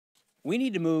We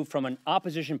need to move from an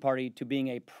opposition party to being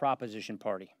a proposition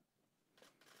party.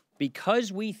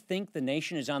 Because we think the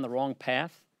nation is on the wrong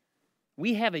path,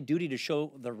 we have a duty to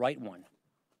show the right one.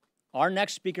 Our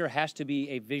next speaker has to be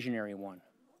a visionary one.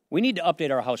 We need to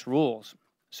update our House rules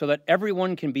so that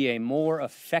everyone can be a more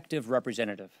effective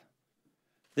representative.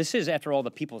 This is, after all,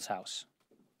 the people's house.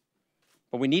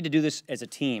 But we need to do this as a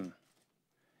team.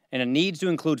 And it needs to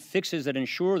include fixes that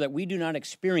ensure that we do not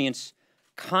experience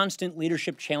constant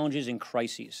leadership challenges and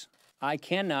crises. I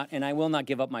cannot and I will not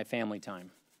give up my family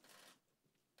time.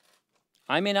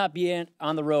 I may not be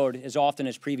on the road as often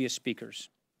as previous speakers,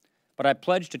 but I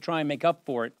pledge to try and make up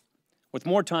for it with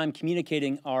more time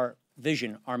communicating our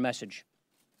vision, our message.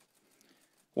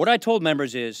 What I told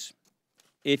members is,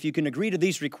 if you can agree to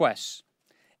these requests,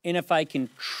 and if I can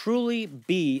truly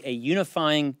be a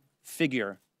unifying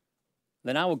figure,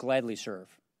 then I will gladly serve.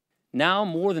 Now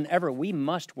more than ever, we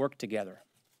must work together.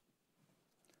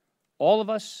 All of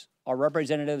us are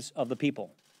representatives of the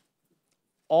people,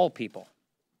 all people.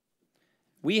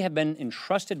 We have been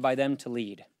entrusted by them to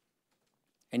lead.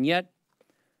 And yet,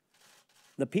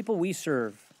 the people we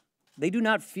serve, they do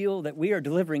not feel that we are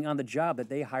delivering on the job that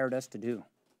they hired us to do.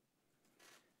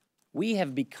 We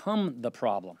have become the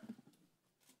problem.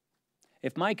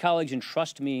 If my colleagues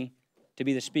entrust me to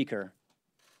be the speaker,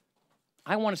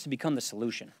 I want us to become the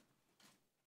solution.